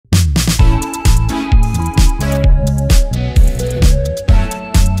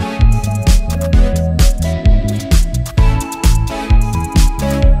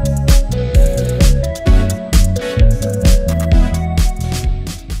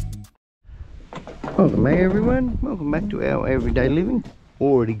Welcome back everyone, welcome back to our everyday living.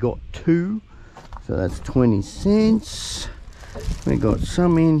 Already got 2, so that's 20 cents. We got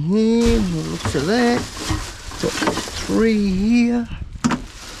some in here, looks at that. Got 3 here.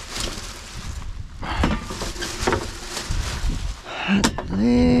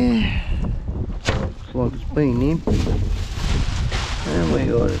 There. Looks like it's been empty. And we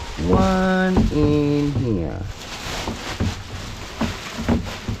got 1 in here.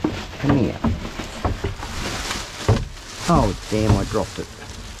 Come here. Oh damn, I dropped it.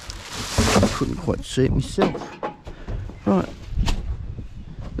 Couldn't quite see it myself. Right,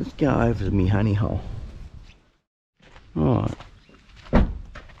 let's go over to my honey hole. Right,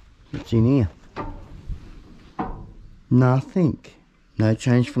 what's in here? Nothing. No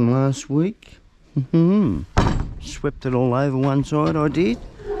change from last week. Swept it all over one side, I did.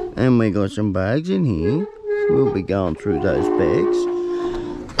 And we got some bags in here. We'll be going through those bags.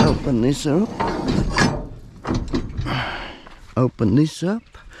 Open this up. Open this up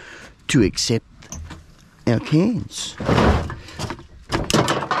to accept our cans.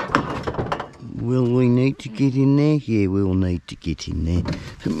 Will we need to get in there? Yeah, we'll need to get in there.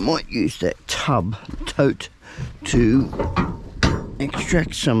 So we might use that tote to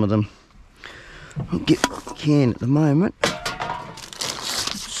extract some of them. I'll get the can at the moment.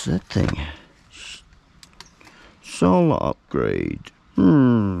 What's that thing? Solar upgrade.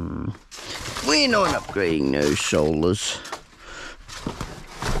 We're not upgrading no solars.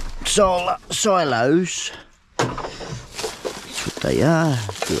 Solar silos. That's what they are.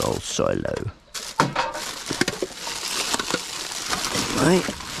 Good old silo. Right.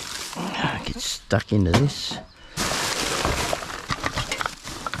 Get stuck into this.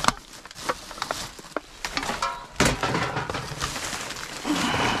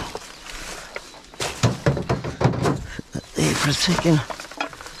 Put that there for a second.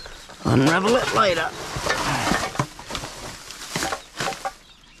 Unravel it later.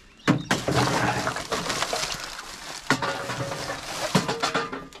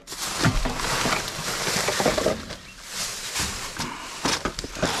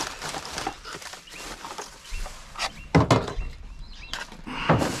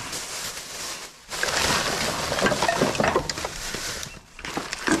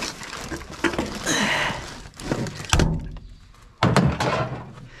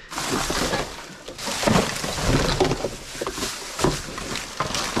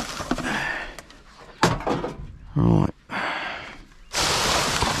 Right.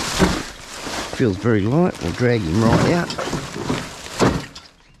 Feels very light. We'll drag him right out.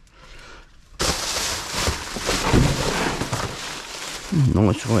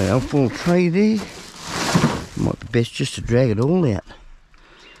 Nice full tray there. Might be best just to drag it all out.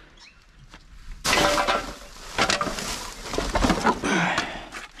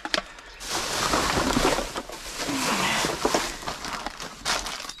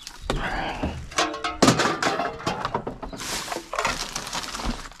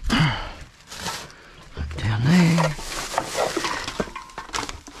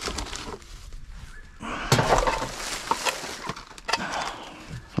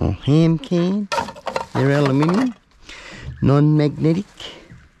 Ham can, they're aluminium, non-magnetic,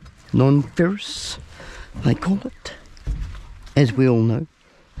 non-ferrous, they call it, as we all know.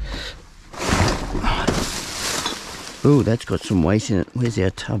 Oh, that's got some waste in it. Where's our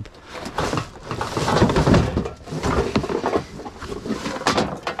tub?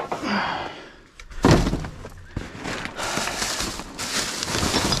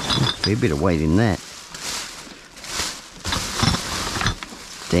 Fair bit of weight in that.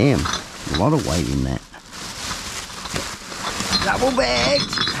 Damn, a lot of weight in that. Double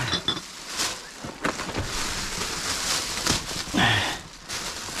bagged.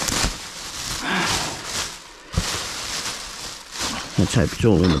 Let's hope it's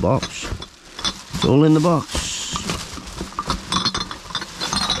all in the box. It's all in the box.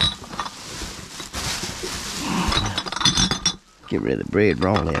 Get rid of the bread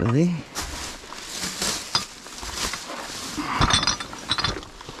roll out of there.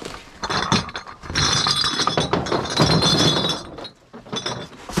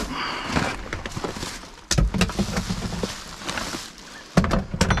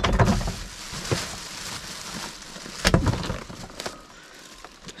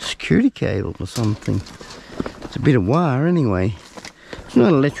 Security cable or something. It's a bit of wire anyway. It's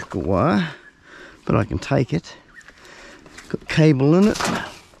not electrical wire, but I can take it. Got cable in it.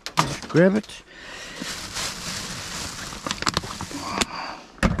 Just grab it.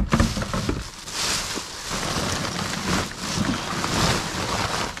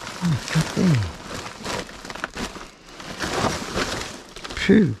 Oh, got there.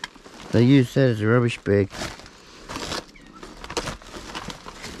 Phew. They use that as a rubbish bag.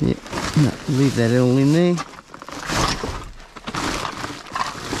 Yep, no, leave that all in there.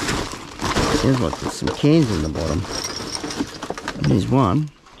 Sounds like there's some cans in the bottom. There's one.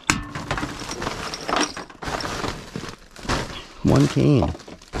 One can.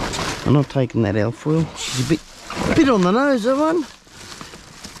 I'm not taking that alfoil. She's a bit on the nose, that one.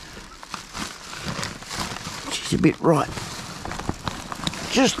 She's a bit ripe.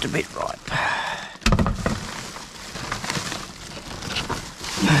 Just a bit ripe.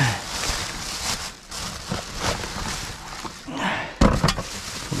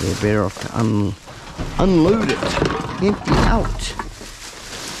 Probably better off to unload it, empty it out.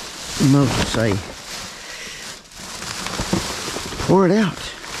 You might as well say, pour it out.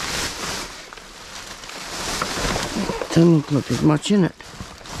 Doesn't look like there's much in it.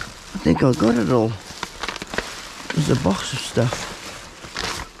 I think I got it all. There's a box of stuff.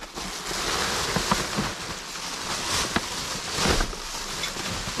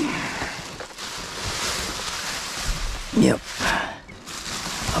 Yep,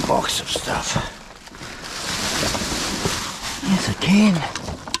 a box of stuff. Yes, I can.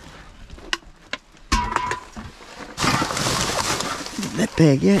 Get that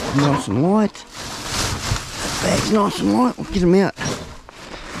bag out, nice and light. That bag's nice and light, we'll get them out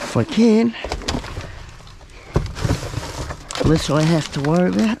if I can. Less I have to worry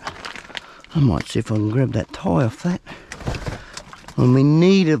about. I might see if I can grab that tie off that. I'm in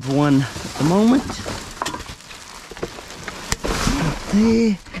need of one at the moment.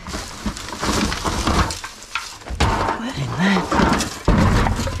 There. That in that.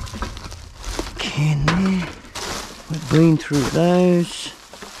 Can there. We've been through those.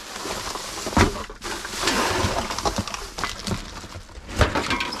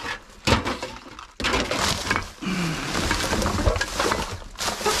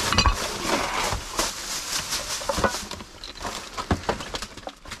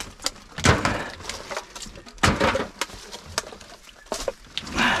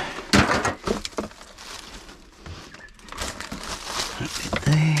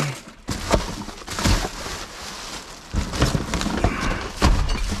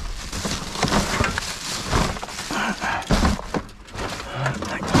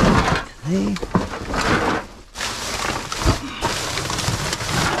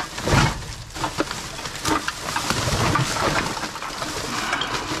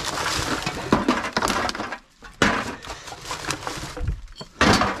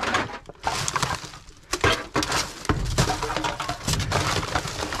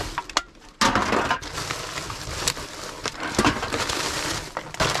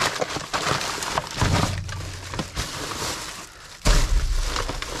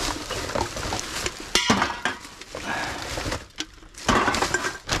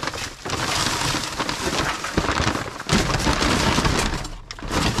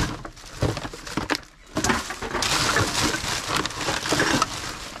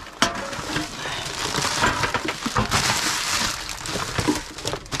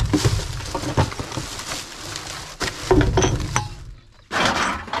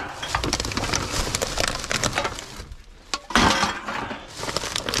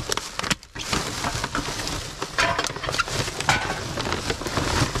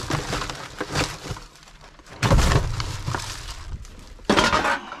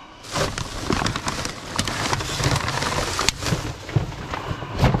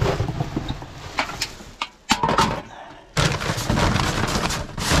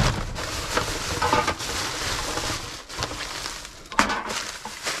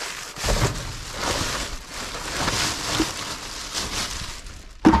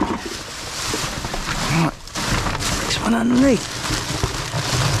 Underneath.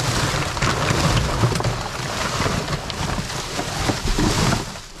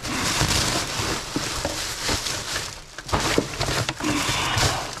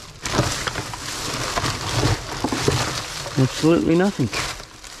 Absolutely nothing.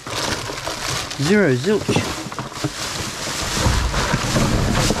 Zero zilch.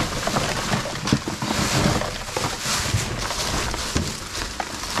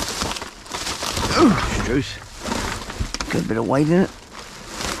 Oh, juice. Got a bit of weight in it.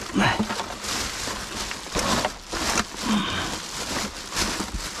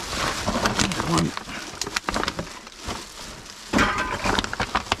 One.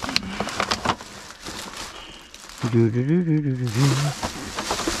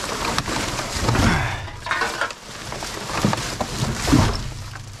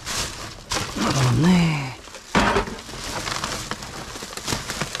 On there.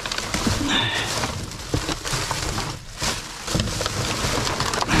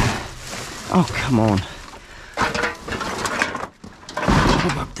 Oh, come on.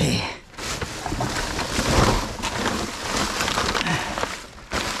 Come up there.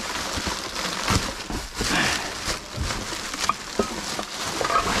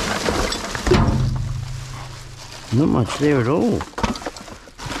 Not much there at all.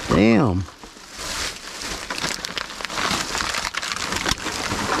 Damn.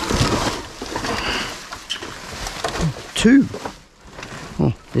 Two.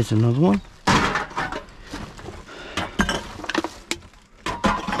 Oh, there's another one.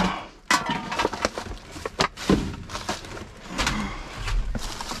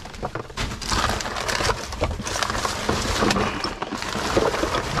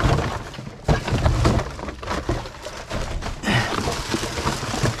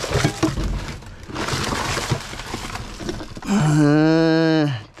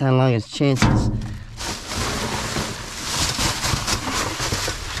 Don't like its chances.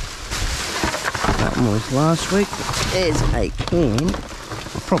 That one was last week. There's a can.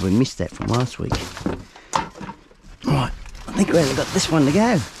 I probably missed that from last week. Right, I think we only got this one to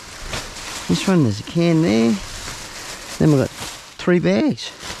go. This one, there's a can there. Then we've got 3 bags.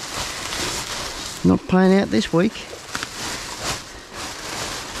 Not playing out this week.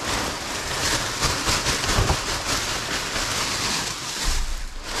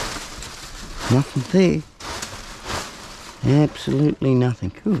 Nothing there. Absolutely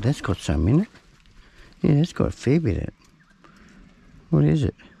nothing. Ooh, that's got some in it. Yeah, that's got a fair bit in it. What is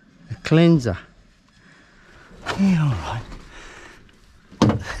it? A cleanser. Yeah, alright.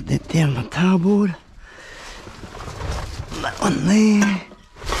 Put that down on the tarboard. That one there.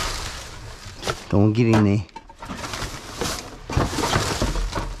 Go on, get in there.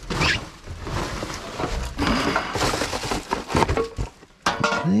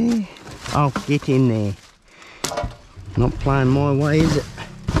 There. Oh, get in there. Not playing my way, is it?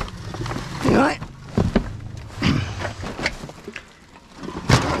 Anyway.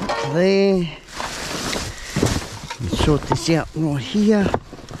 There. Let's sort this out right here.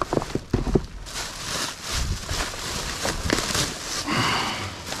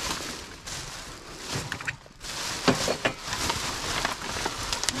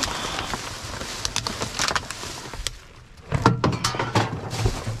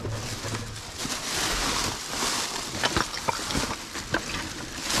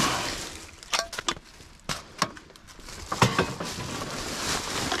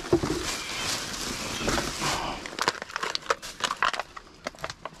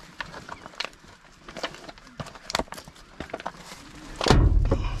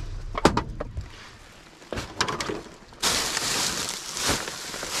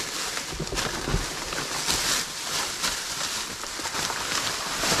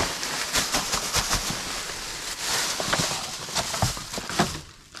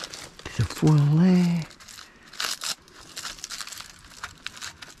 Foil there.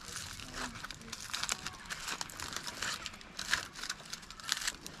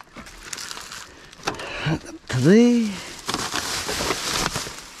 Up to there.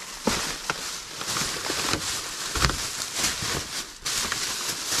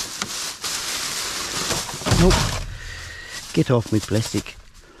 Nope. Get off me plastic.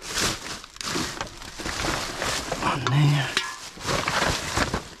 On there.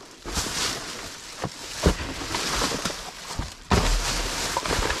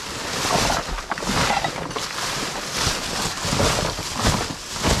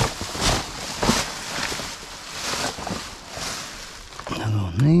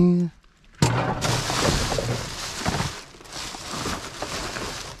 There.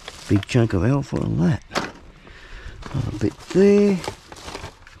 Big chunk of alfoil that. Another bit there.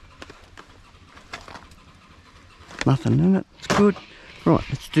 Nothing in it. It's good. Right,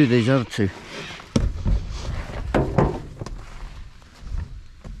 let's do these other two.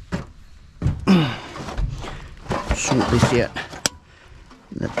 Sort this out.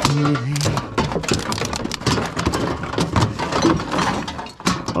 That there.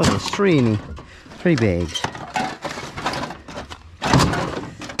 Oh, there's 3 in here. 3 bags.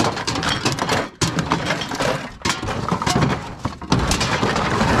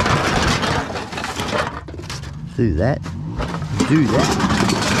 Do that. Do that.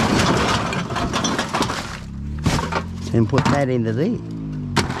 And put that into there.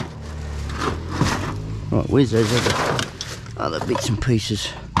 Right, where's those other bits and pieces?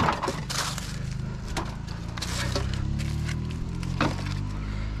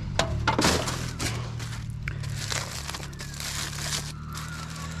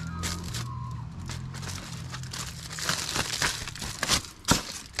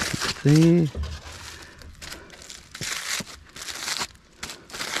 There.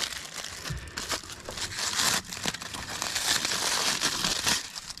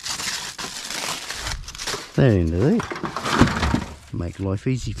 that into there. Make life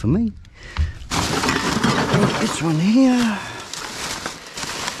easy for me. And this one here.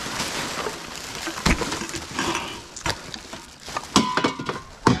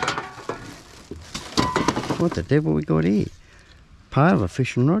 What the devil we got here? Part of a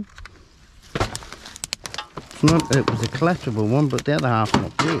fishing rod. It's not. It was a collapsible one, but the other half's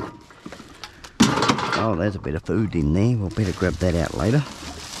not there. Oh, there's a bit of food in there. We'll better grab that out later.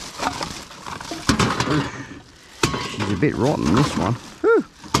 She's a bit rotten, this one. Whew.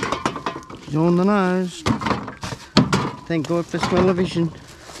 She's on the nose. Thank God for smell-o-vision.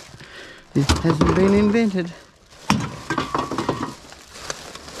 This hasn't been invented.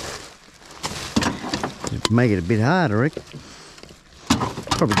 It'd make it a bit harder, I reckon.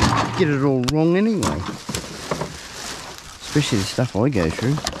 Probably get it all wrong anyway. Especially the stuff I go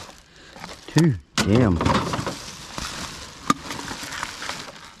through. Too damn.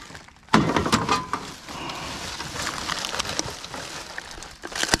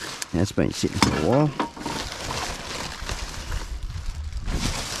 That's been sitting for a while.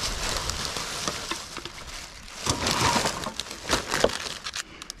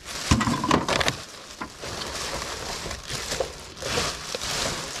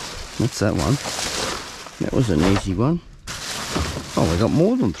 That's that one. That was an easy one. Oh, we got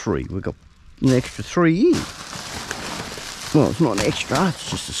more than 3. We got an extra 3 here. Well, it's not an extra.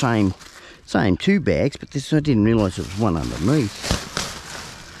 It's just the same 2 bags. But this, I didn't realise it was one underneath.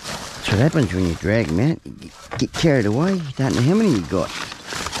 That's what happens when you drag them out. You get carried away. You don't know how many you got.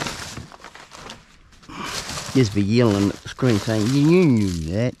 Just be yelling at the screen saying, "You knew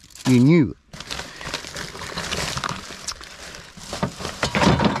that. You knew it."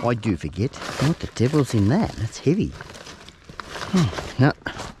 I do forget. What the devil's in that? That's heavy. Oh, no,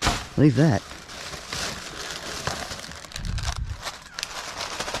 leave that.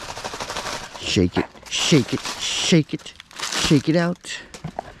 Shake it, shake it, shake it, shake it out.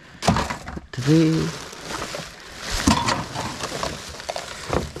 Up to there.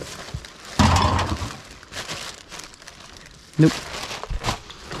 Nope.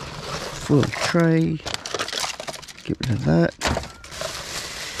 Full tray. Get rid of that.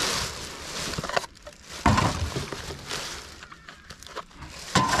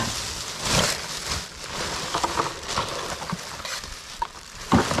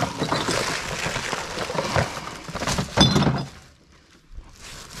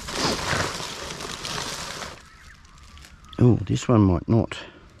 Oh, this one might not.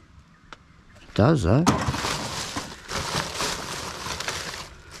 It does though.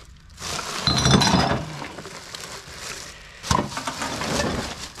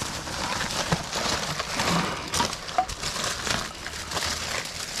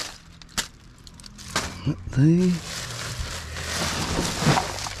 There.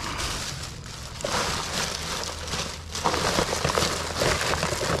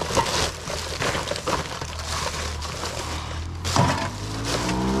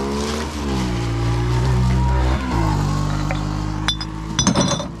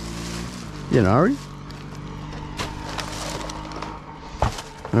 You in a hurry?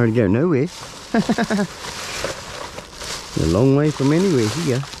 I already go nowhere. A long way from anywhere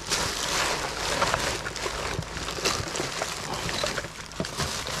here.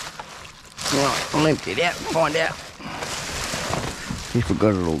 Right, I'll empty it out and find out if we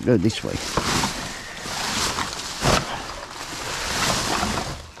got it all. Go this way.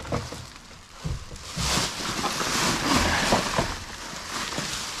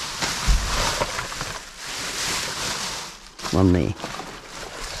 One there.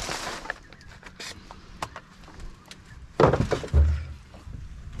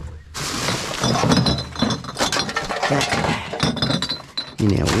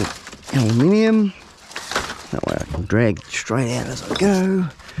 In our aluminium. That way I can drag it straight out as I go.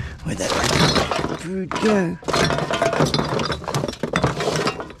 Where'd that food go?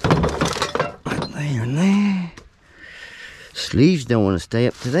 Right there and there. Sleeves don't want to stay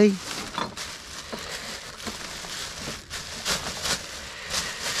up today.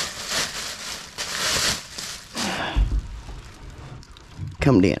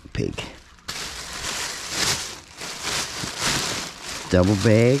 Come down, pig. Double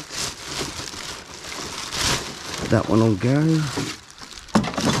bagged. That one will go.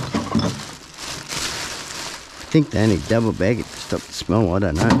 I think they only double bag it to stop the smell. I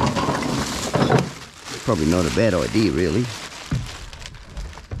don't know. Probably not a bad idea, really.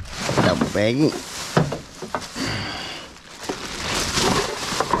 Double bagging.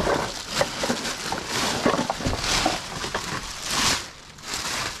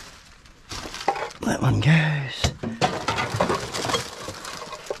 That one goes.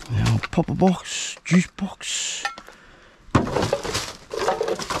 Now I'll pop a box. juice box.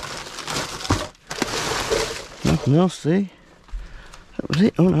 Nothing else there. That was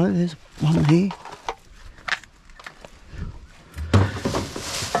it. Oh no, there's one here.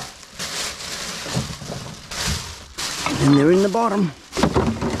 And they're in the bottom.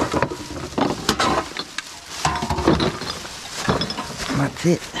 That's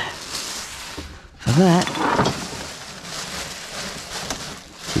it for that.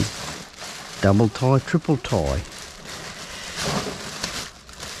 Double tie, triple tie.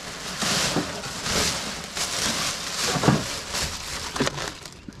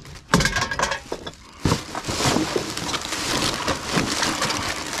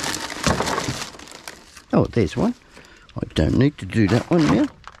 Oh, there's one. I don't need to do that one now.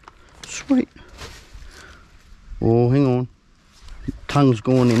 Sweet. Oh, hang on. Tongue's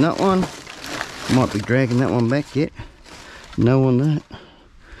gone in that one. Might be dragging that one back yet. No on that.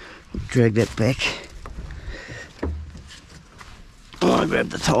 Drag that back. I want to grab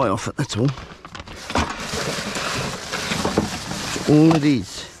the tie off it, that's all. That's all it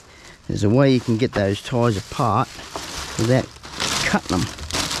is. There's a way you can get those ties apart without cutting them.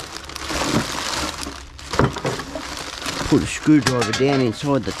 Put a screwdriver down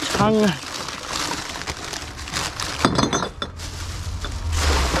inside the tongue.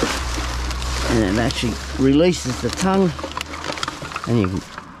 And it actually releases the tongue and you can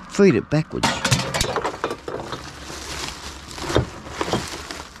feed it backwards.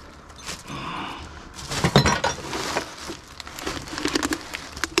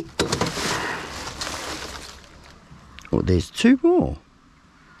 Oh, there's two more.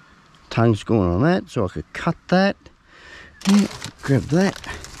 Tongue's going on that, so I could cut that. Yeah, grab that.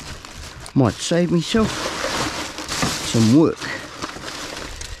 Might save myself some work.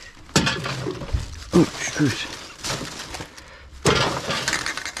 Oh, screws.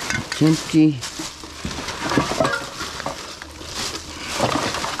 It's empty.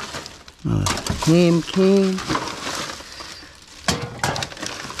 Ham can.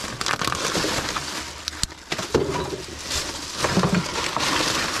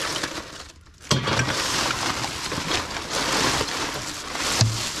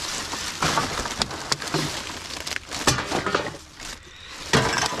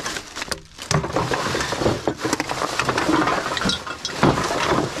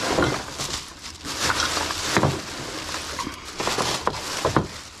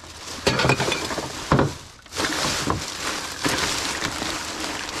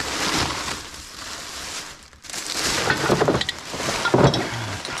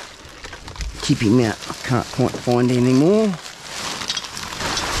 Tip him out, I can't quite find any more.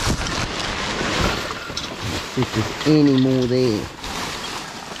 See if there's any more there.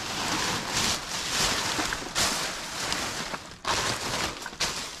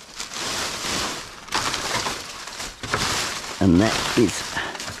 And that is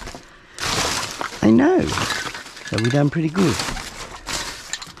a no. So we've done pretty good.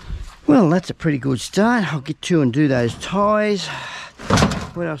 Well, that's a pretty good start. I'll get to and do those ties.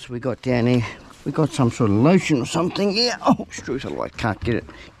 What else have we got down here? We got some sort of lotion or something. Yeah. Oh, strudel, I can't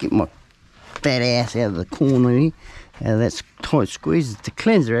get my fat ass out of the corner here. That's tight squeeze. It's a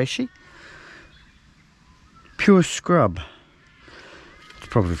cleanser actually. Pure scrub. It's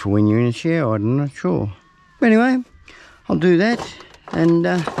probably for when you're in a shower. I'm not sure. But anyway, I'll do that, and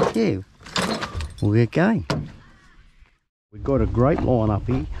yeah, we'll get going. We've got a great line up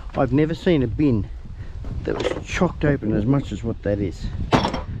here. I've never seen a bin that was chocked open as much as what that is.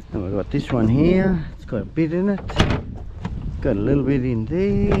 And we've got this one here, it's got a bit in it, got a little bit in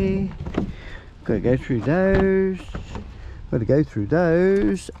there, got to go through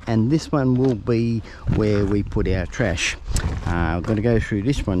those, and this one will be where we put our trash. I've got to go through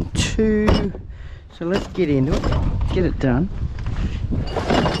this one too, so let's get into it, get it done.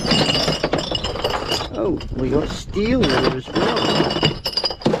 Oh, we got steel there as well.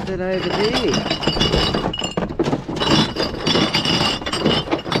 Put that over there.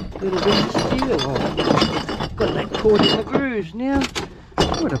 Little bit of steel. Oh, got that caught in the grooves now.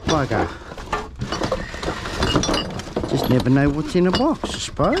 What a bugger. Just never know what's in a box, I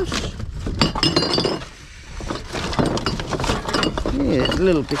suppose. Yeah, there's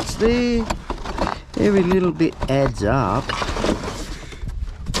little bits there. Every little bit adds up.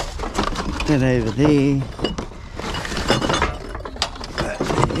 Put that over there.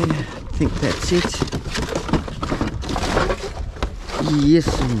 Yeah, I think that's it. Yes,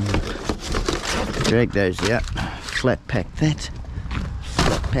 drag those out, flat pack that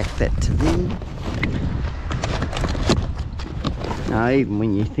to there. Now, even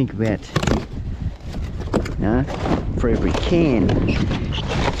when you think about, you know, for every can,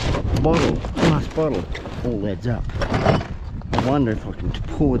 bottle, glass bottle, all adds up. I wonder if I can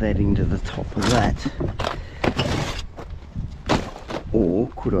pour that into the top of that. Or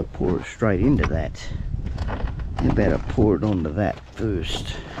could I pour it straight into that? How about I pour it onto that first?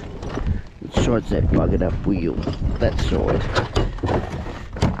 Which side's that buggered up wheel? That side.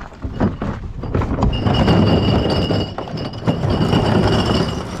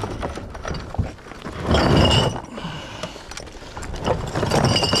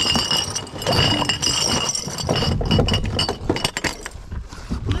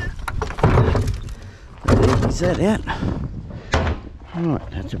 That out.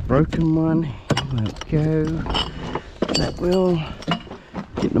 Right, that's a broken one. Won't go. That will.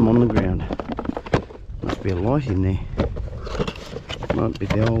 Get them on the ground. Must be a light in there. Might be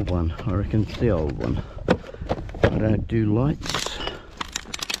the old one. I reckon it's the old one. I don't do lights.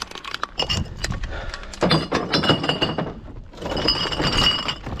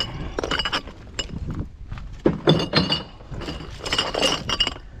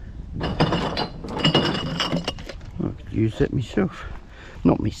 Use that myself,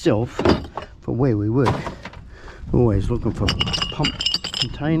 not myself, for where we work. Always looking for pump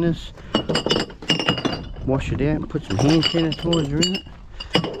containers, wash it out, put some hand sanitizer in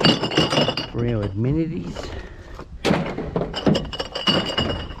it for our amenities.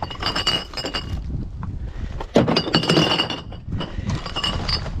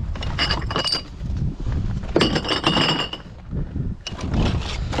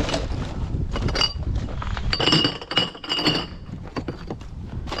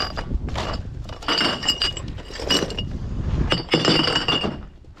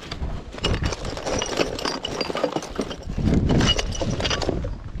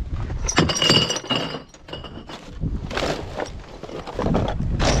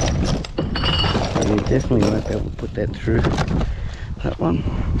 Definitely won't be able to put that through that one.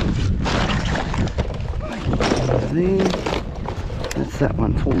 There. That's that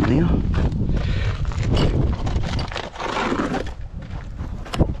one full now.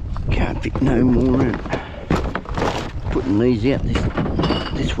 Can't fit no more in. Putting these out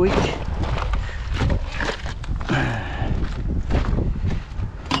this week.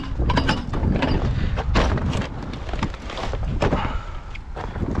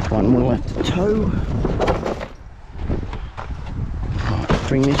 One we'll have to tow. Right,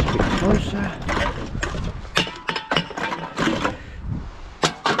 bring this a bit closer.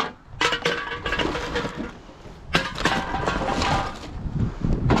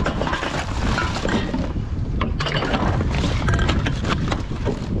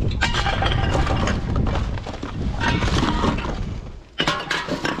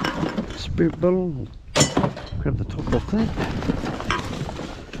 Spirit bottle. Grab the top off that.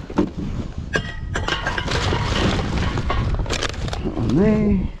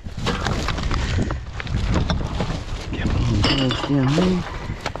 There. Couple of bottles down there.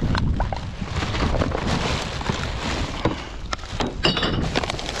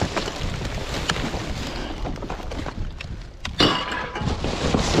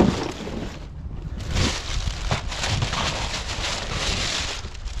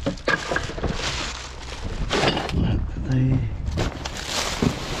 There.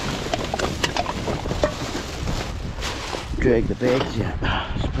 Drag the bags out, I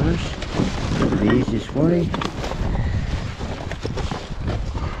suppose. The easiest way.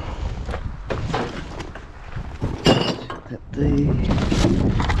 That there.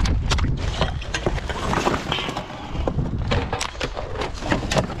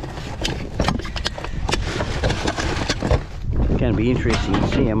 It's going to be interesting to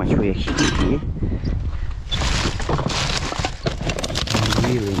see how much we actually get here.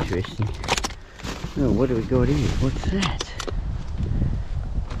 Really interesting. Oh, what do we got here? What's that?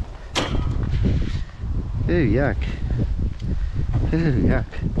 Oh, yuck. Oh, yuck.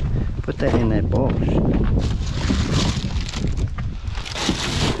 Put that in that box.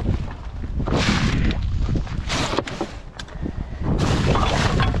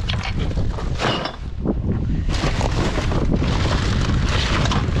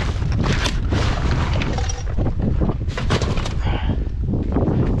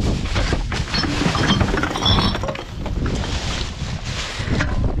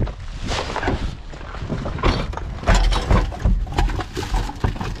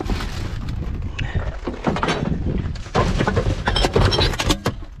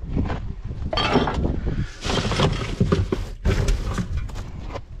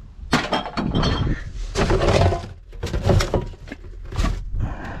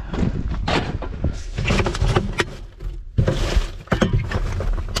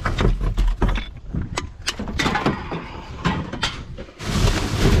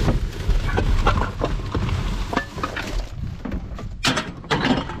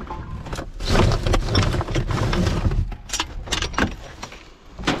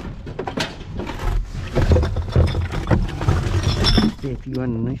 carefully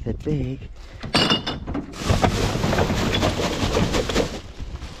underneath that bag.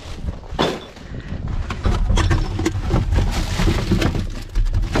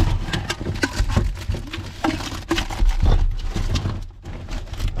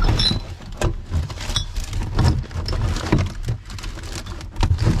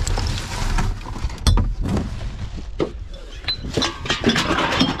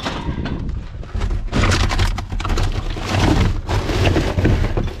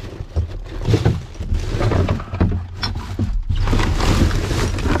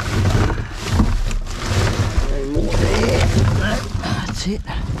 It.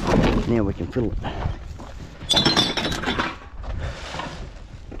 Now we can fill it.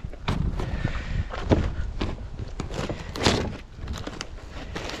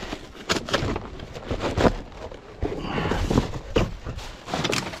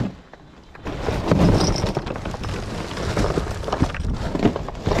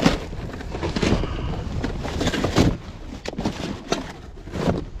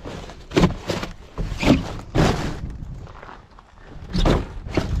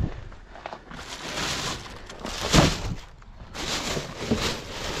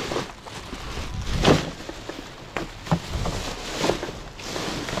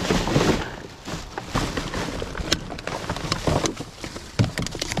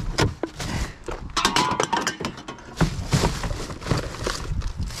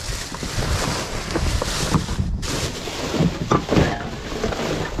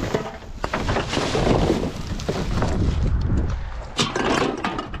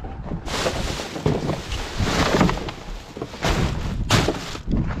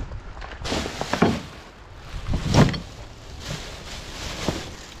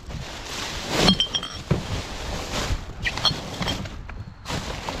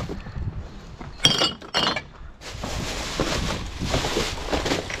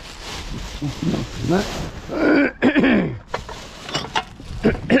 No.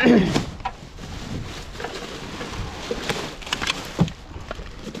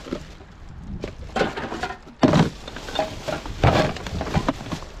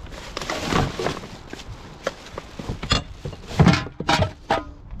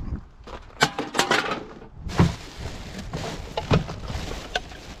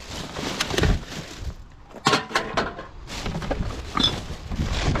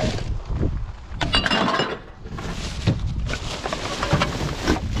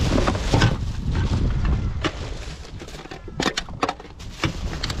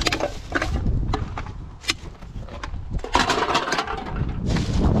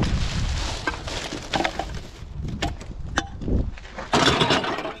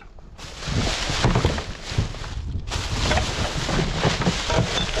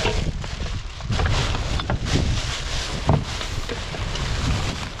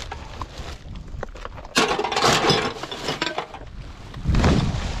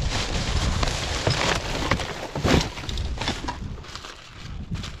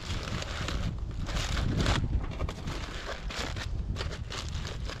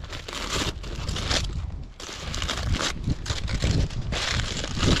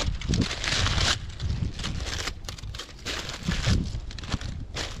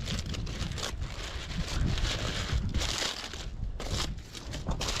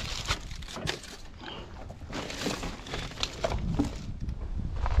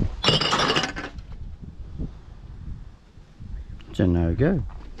 It's a no-go.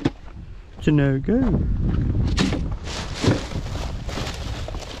 It's a no-go.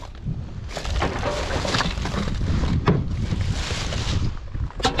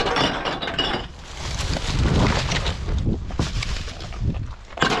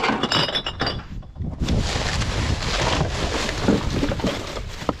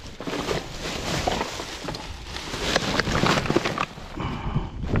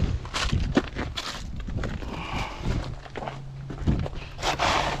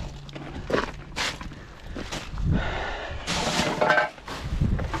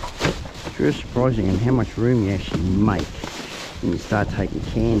 It's surprising in how much room you actually make when you start taking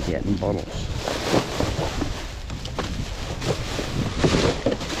cans out and bottles.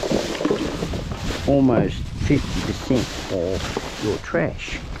 Almost 50% of your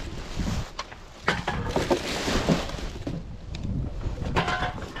trash.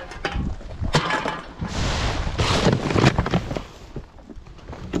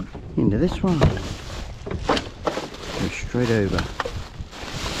 Into this one. Go straight over.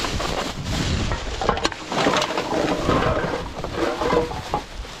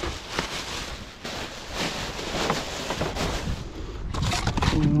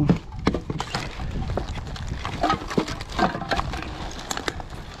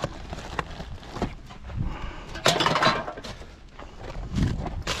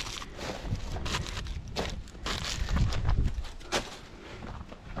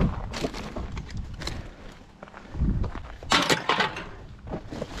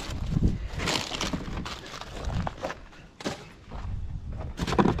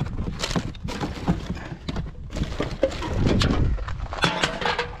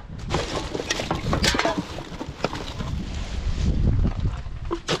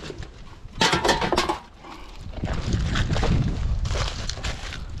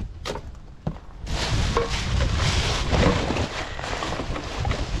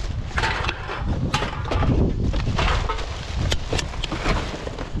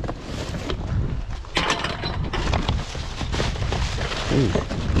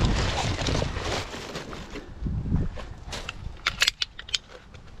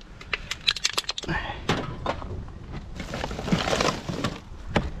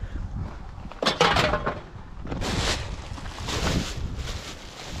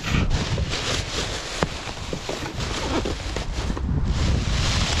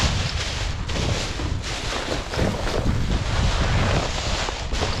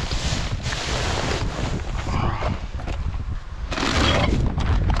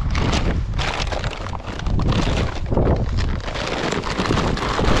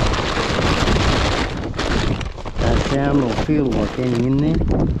 sound or feel like any in there.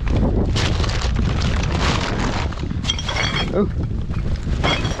 Oh,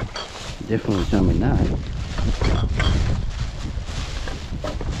 definitely some in that.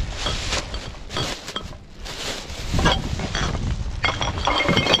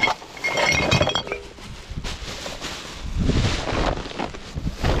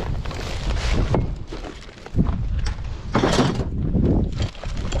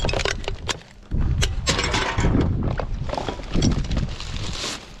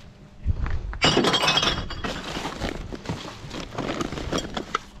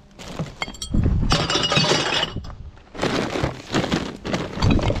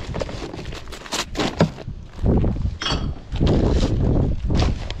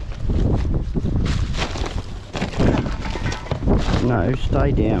 No,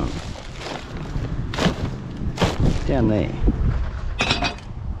 stay down. Down there.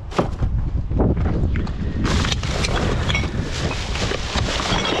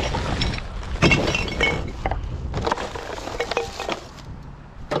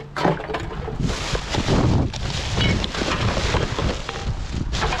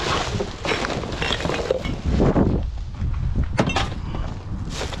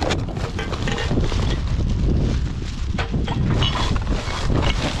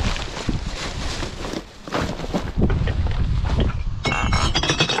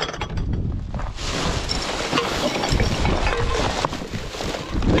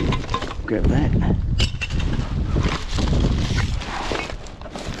 Grab that.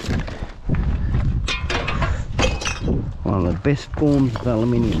 One of the best forms of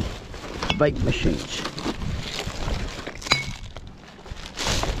aluminium bake machines.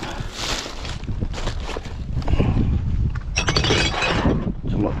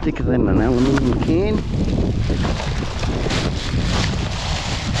 It's a lot thicker than an aluminium can.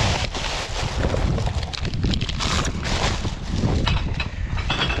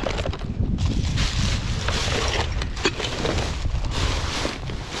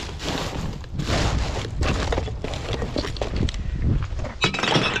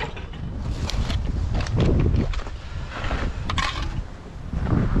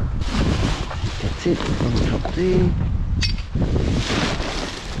 That's it, on the top there.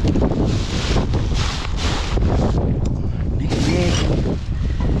 Next bag.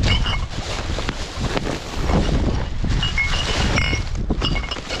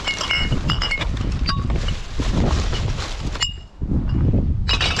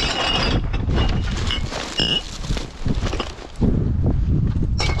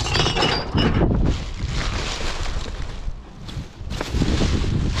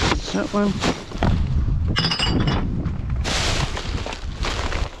 That one.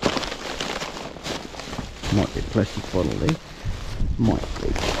 Might be a plastic bottle there. Might be.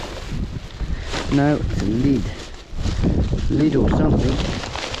 No, it's a lid. Lid or something.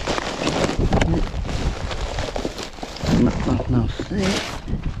 Nothing else there.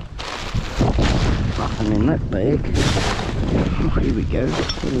 Nothing in that bag. Oh, here we go.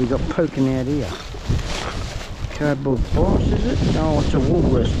 What have we got poking out here? Cardboard box, is it? Oh, it's a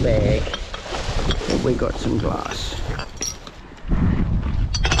Woolworths bag. But we got some glass.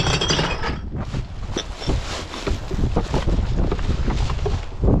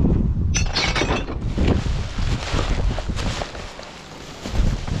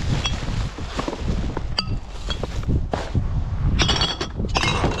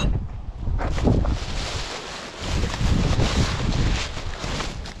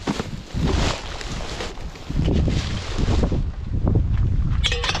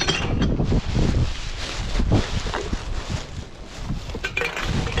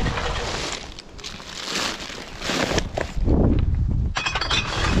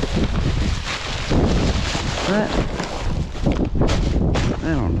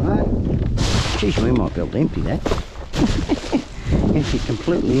 That on that. Geez, we might be able to empty that. Empty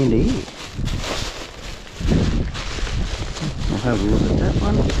completely into here. I'll have a look at that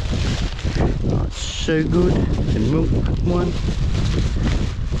one. Oh, it's so good. It's a milk one.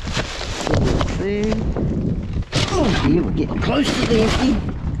 There. Oh dear, we're getting close to the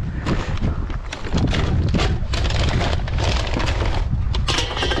empty.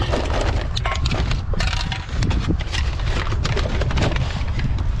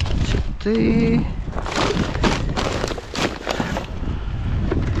 There.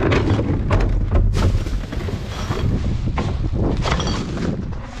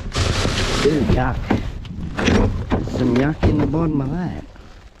 Ooh, yuck. There's some yuck in the bottom of that.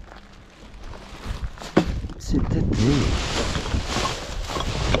 Sit that there.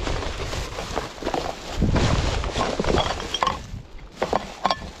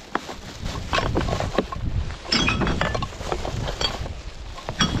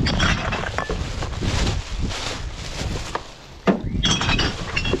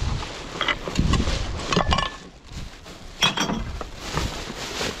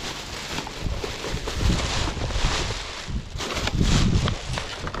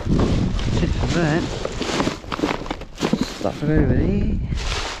 that. Stuff it over there.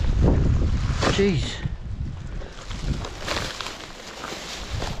 Jeez.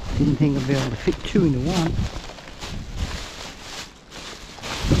 Didn't think I'd be able to fit two into one.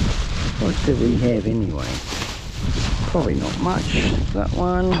 What do we have anyway? Probably not much. That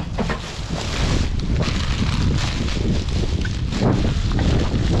one.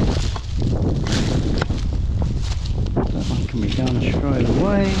 That one can be done straight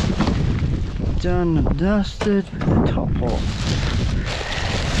away. Done and dusted with the top off.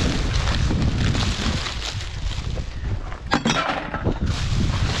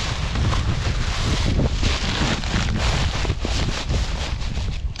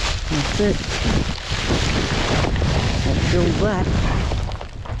 That's it. That fills that.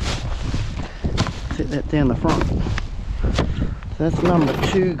 Fit that down the front. So that's number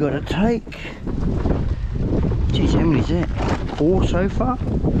 2 got to take. Geez, how many is that? 4 so far?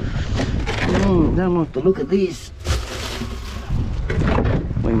 Don't like the look of these.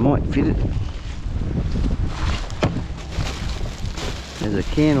 We might fit it. There's a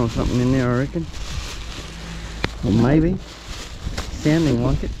can or something in there, I reckon. Or maybe. Sounding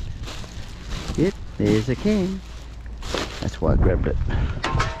like it. Yep, there's a can. That's why I grabbed it.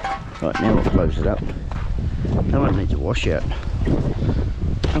 Right, now we'll close it up. That one needs a wash out.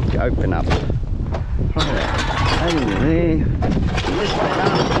 Okay, open up. Right, over there. Lift that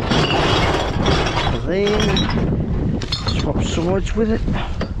up. Then swap sides with it.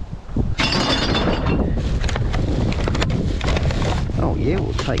 Oh yeah,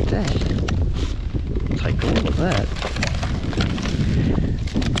 we'll take that. Take all of that.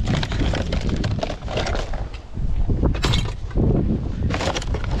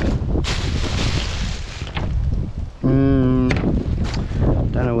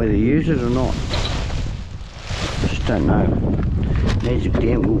 Don't know whether to use it or not. Just don't know. Needs a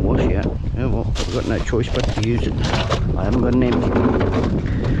damn good wash out. Oh well, I've got no choice but to use it. I haven't got an empty one.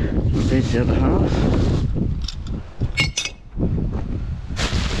 So there's the other half.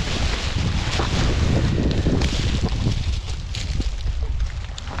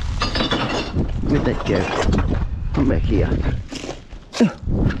 Where'd that go? Come back here.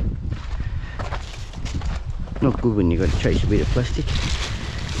 Not good when you've got to chase a bit of plastic.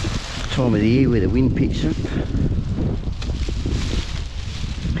 Time of the year where the wind picks up.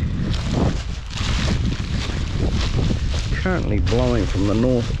 Currently blowing from the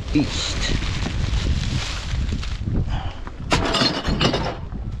northeast.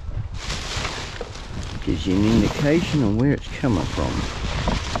 Gives you an indication of where it's coming from.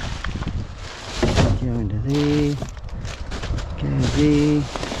 Go into there. Go there.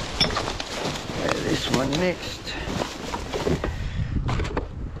 Go this one next.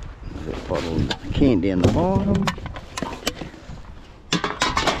 Bottle the can down the bottom.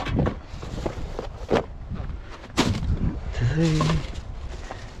 To there.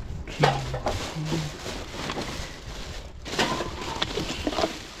 Okay.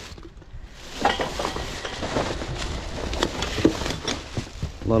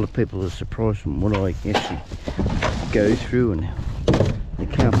 A lot of people are surprised from what I actually go through, and they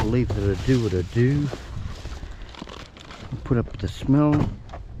can't believe that I do what I do. I put up with the smell.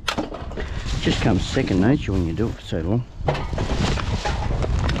 It just comes second nature when you do it for so long.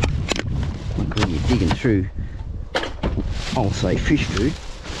 Like when you're digging through, I'll say fish food,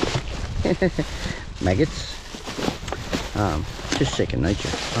 maggots. Just second nature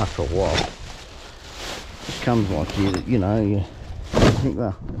after a while. Just comes like you know, you think,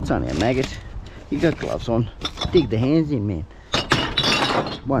 well, it's only a maggot. You got gloves on, dig the hands in, man.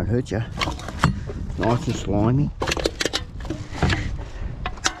 Won't hurt you. Nice and slimy.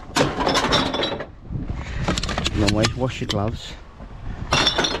 And always wash your gloves.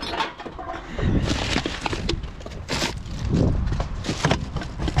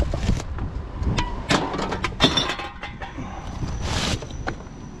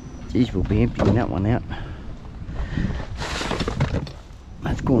 Geez, we'll be emptying that one out.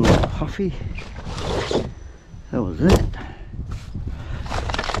 That's gone all puffy. That was it.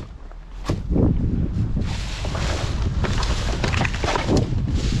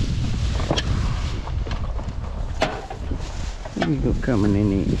 What have you got coming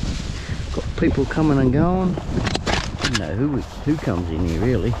in here? Got people coming and going. I don't know who comes in here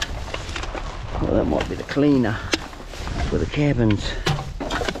really. Well, that might be the cleaner for the cabins.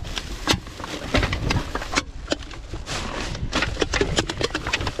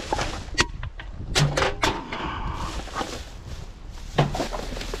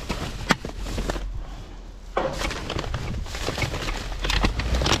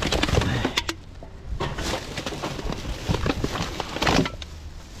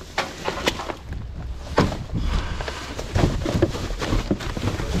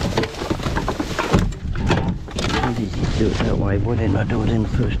 anyway. Why didn't I do it in the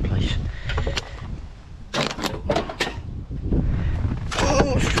first place?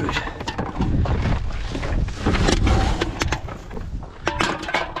 Oh, shoot.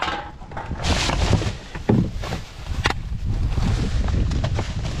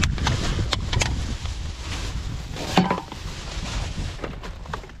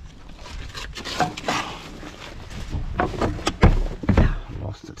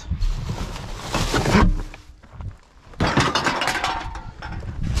 Lost it.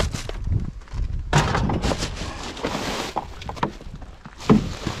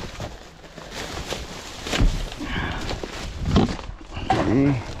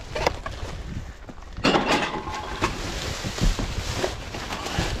 There.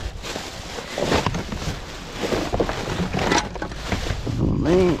 On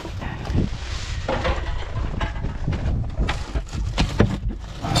there.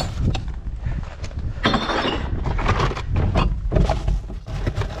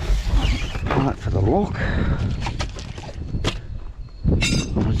 Right for the lock.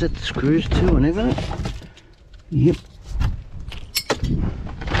 Oh, is that the screws too and everything? Yep.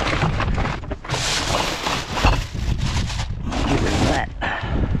 Get rid of that.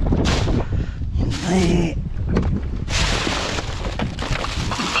 In there.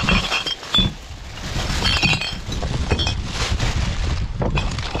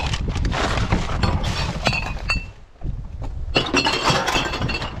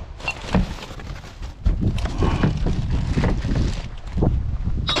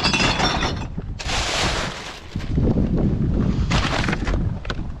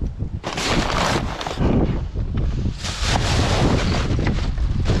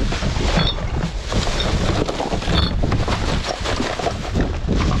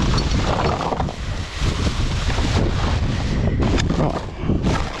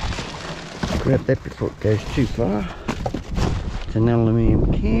 Grab that before it goes too far. It's an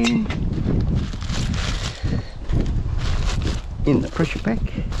aluminium can in the pressure pack.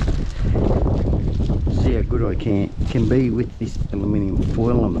 See how good I can be with this aluminium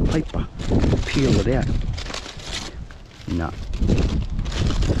foil on the paper. Peel it out. No.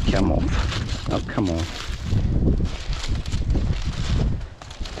 Come off. Oh, come on.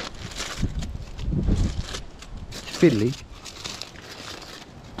 It's fiddly.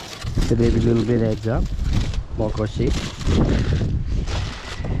 But every little bit adds up, like I said.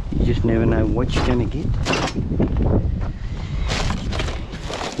 You just never know what you're going to get.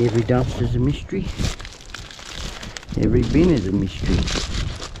 Every dumpster's a mystery. Every bin is a mystery.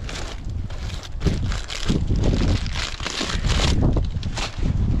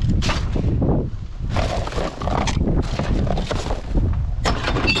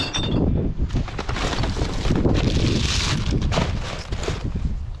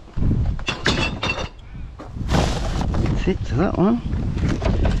 Fit to that one.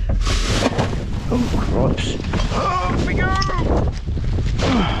 Oh, cripes. Oh, we go!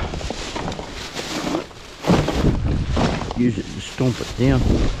 Use it to stomp it down.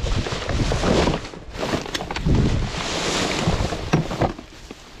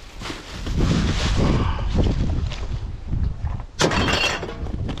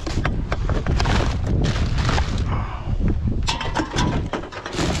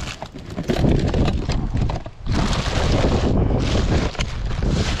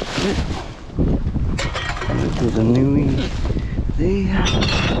 There's a newie there.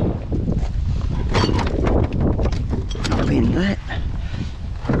 Bend that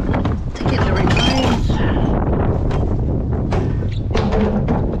to get the remains.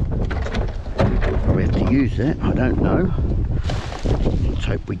 Probably have to use that, I don't know. Let's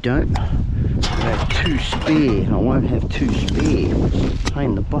hope we don't. I have two spare. I won't have two spare, which is a pain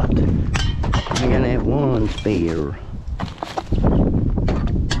in the butt. I'm going to have one spare.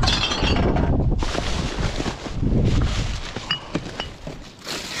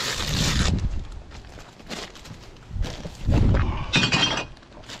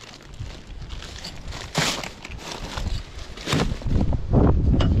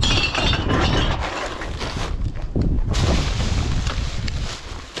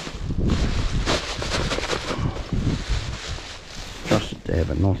 To have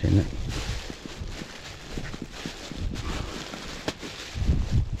a knot in it.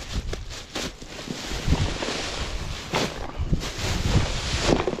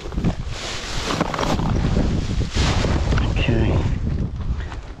 Okay,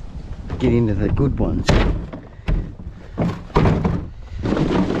 get into the good ones.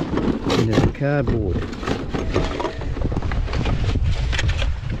 Into the cardboard.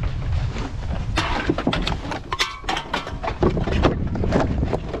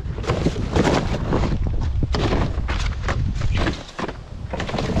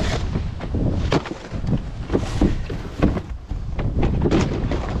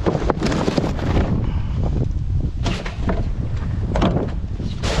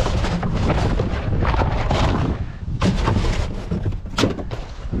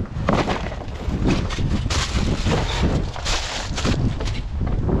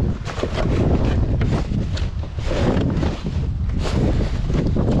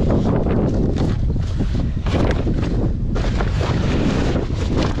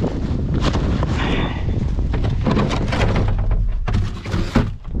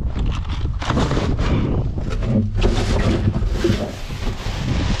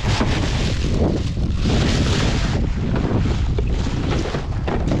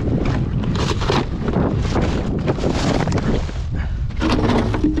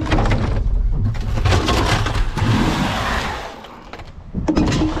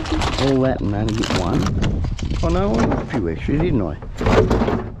 that and only get one. Oh no, I got a few extra, didn't I?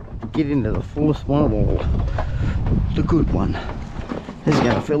 Get into the fullest one of all. The good one. This is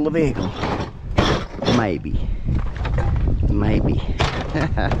going to fill the vehicle. Maybe. Maybe.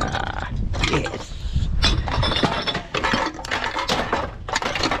 Yes.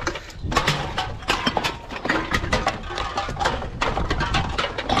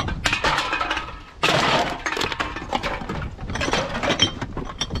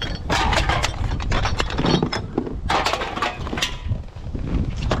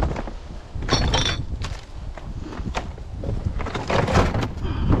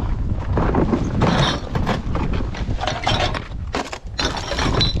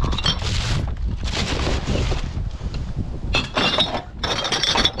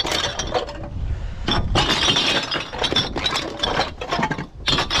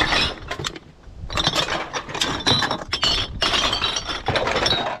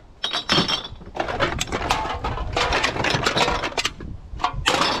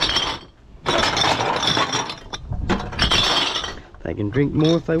 They can drink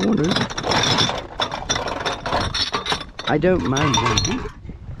more if they want to. I don't mind drinking.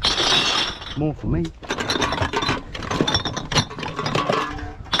 More for me.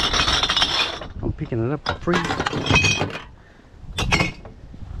 I'm picking it up for free.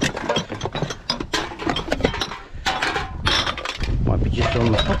 Might be just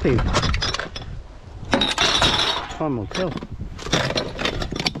on the top here. Time will tell.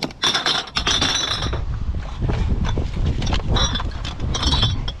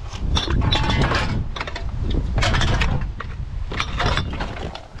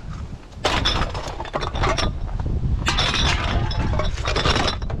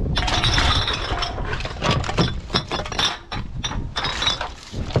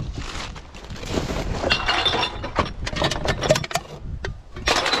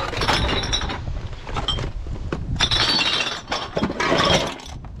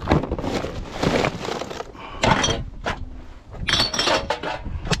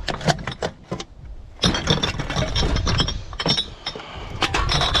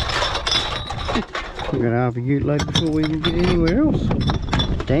 We're going to have a ute load before we can get anywhere else.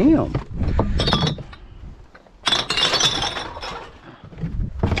 Damn.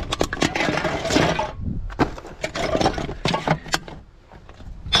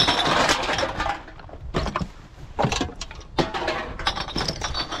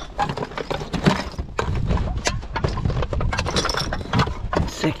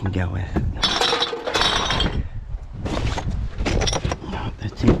 Second go with it. Oh,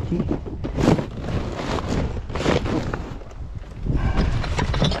 that's empty.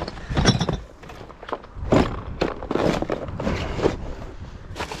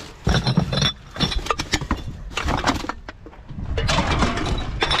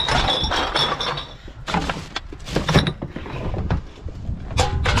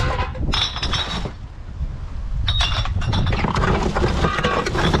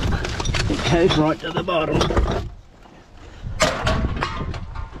 Goes right to the bottom.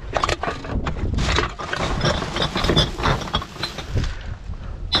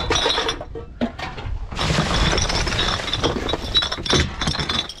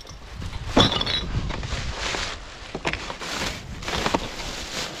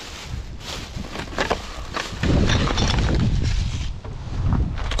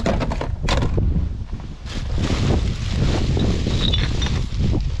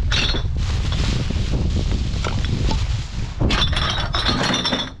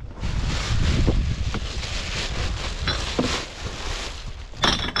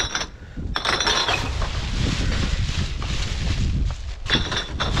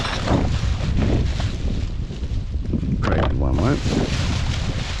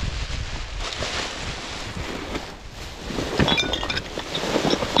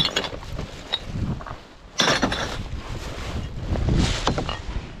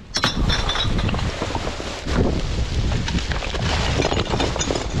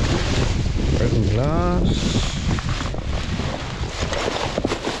 Broken glass.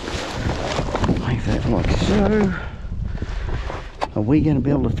 Like that, like so. Are we going to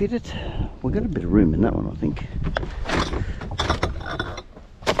be able to fit it? We've got a bit of room in that one, I think.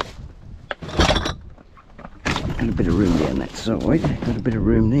 Got a bit of room down that side. Got a bit of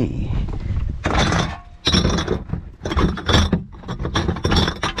room there.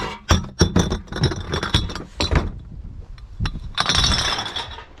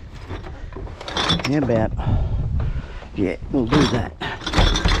 How about, yeah, we'll do that.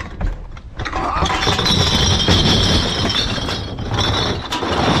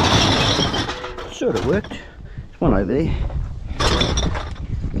 Sort of worked. There's one over there.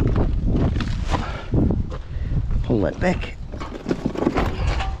 pull that back.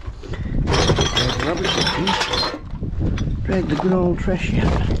 Drag the rubbish back in. Drag the good old trash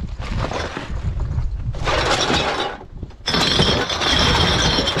out.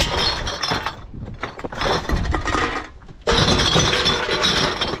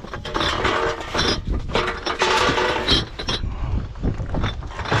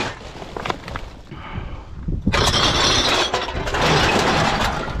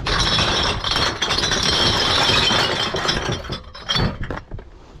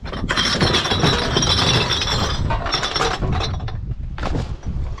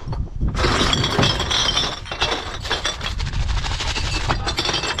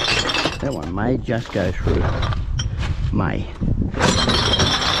 That one may just go through. May.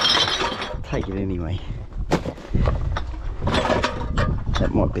 Take it anyway.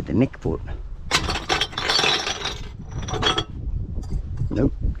 That might be the neck foot.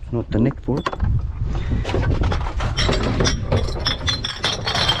 Nope, it's not the neck foot.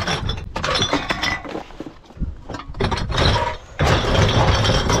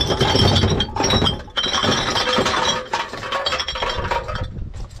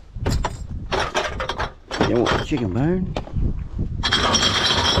 You want the chicken bone?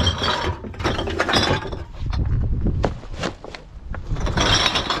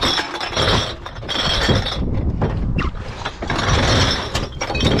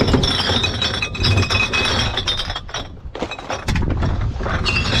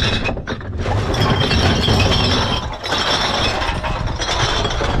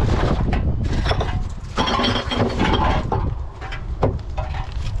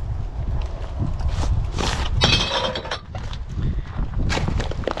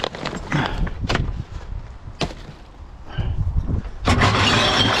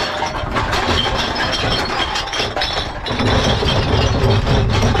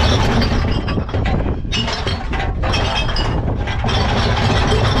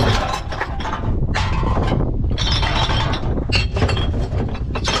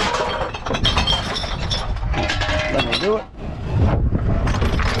 Do it.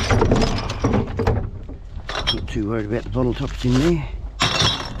 Not too worried about the bottle tops in there.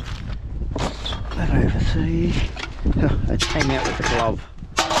 That over there. Oh, it came out with the glove.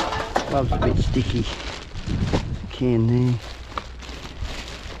 Glove's a bit sticky. There's a can there.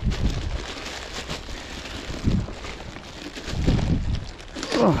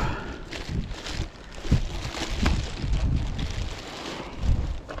 Oh.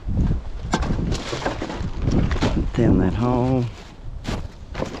 Down that hole.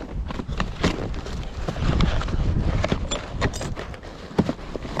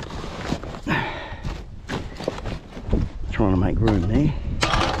 Trying to make room there.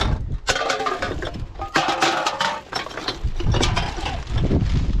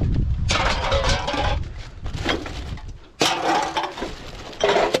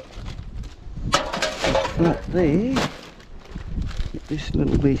 Up there, get this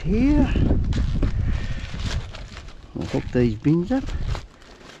little bit here. We'll hook these bins up,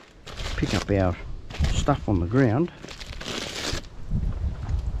 pick up our stuff on the ground,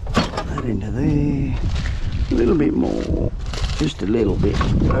 that into there, a little bit more, just a little bit.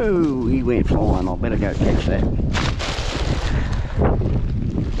 Oh, he went flying, I better go catch that.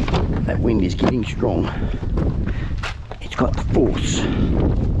 That wind is getting strong. It's got the force.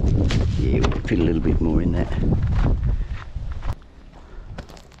 Yeah, we'll fit a little bit more in that.